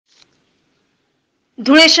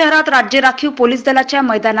धुळे शहरात राज्य राखीव पोलीस दलाच्या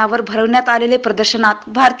मैदानावर भरवण्यात आलेले प्रदर्शनात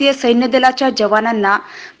भारतीय सैन्य दलाच्या जवानांना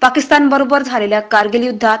पाकिस्तानबरोबर झालेल्या कारगिल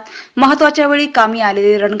युद्धात महत्त्वाच्या वेळी कामी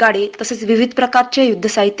आलेले रणगाडे तसेच विविध प्रकारचे युद्ध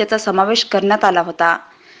साहित्याचा समावेश करण्यात आला होता।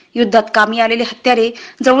 युद्धात कामी आलेले हत्यारे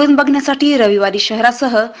जवळून बघण्यासाठी रविवारी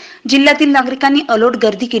शहरासह जिल्ह्यातील नागरिकांनी अलोट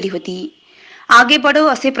गर्दी केली होती। आगे बढो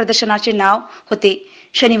असे प्रदर्शनाचे नाव होते।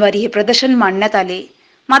 शनिवारी हे प्रदर्शन मांडण्यात आले।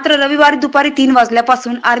 मात्र रविवारी दुपारी 3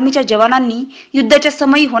 वाजल्यापासून आर्मीच्या जवानांनी युद्धाच्या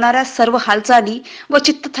समयी होणाऱ्या सर्व हालचाली व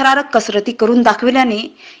चित्तथरारक कसरती करून दाखविल्याने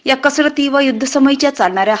या कसरती व युद्धसमयीच्या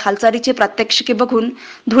चालणाऱ्या हालचालीचे प्रात्यक्षिके बघून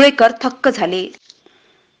धुळेकर थक्क झाले।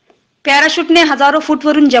 पॅराशूटने हजारो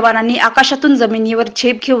फूटवरून जवानांनी आकाशातून जमिनीवर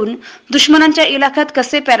झेप घेऊन दुश्मनांच्या इलाक्यात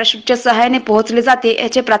कसे पॅराशूटच्या सहाय्याने पोहोचले जाते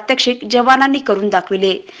याचे प्रात्यक्षिक जवानांनी करून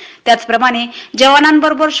दाखविले। त्याचप्रमाणे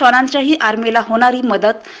जवानांबरोबर श्वानांच्याही आर्मीला होणारी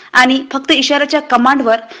मदत आणि फक्त इशाऱ्याच्या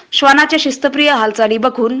कमांडवर श्वानाच्या शिस्तप्रिय हालचाली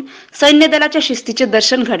बघून सैन्य दलाच्या शिस्तीचे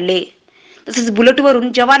दर्शन घडले। तसेच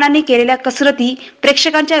बुलेटवरून जवानांनी केलेल्या कसरती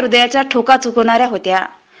प्रेक्षकांच्या हृदयाचा ठोका चुकवणाऱ्या होत्या।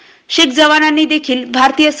 शीख जवानांनी देखील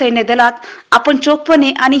भारतीय सैन्य दलात आपण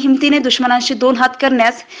चोखपणे आणि हिमतीने दुश्मनांशी दोन हात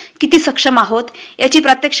करण्यास किती सक्षम आहोत याची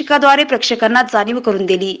प्रात्यक्षिकाद्वारे प्रेक्षकांना जाणीव करून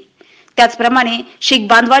दिली। त्याचप्रमाणे शीख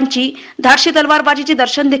बांधवांची धाडसी तलवारबाजीचे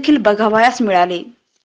दर्शन देखील बघावयास मिळाले।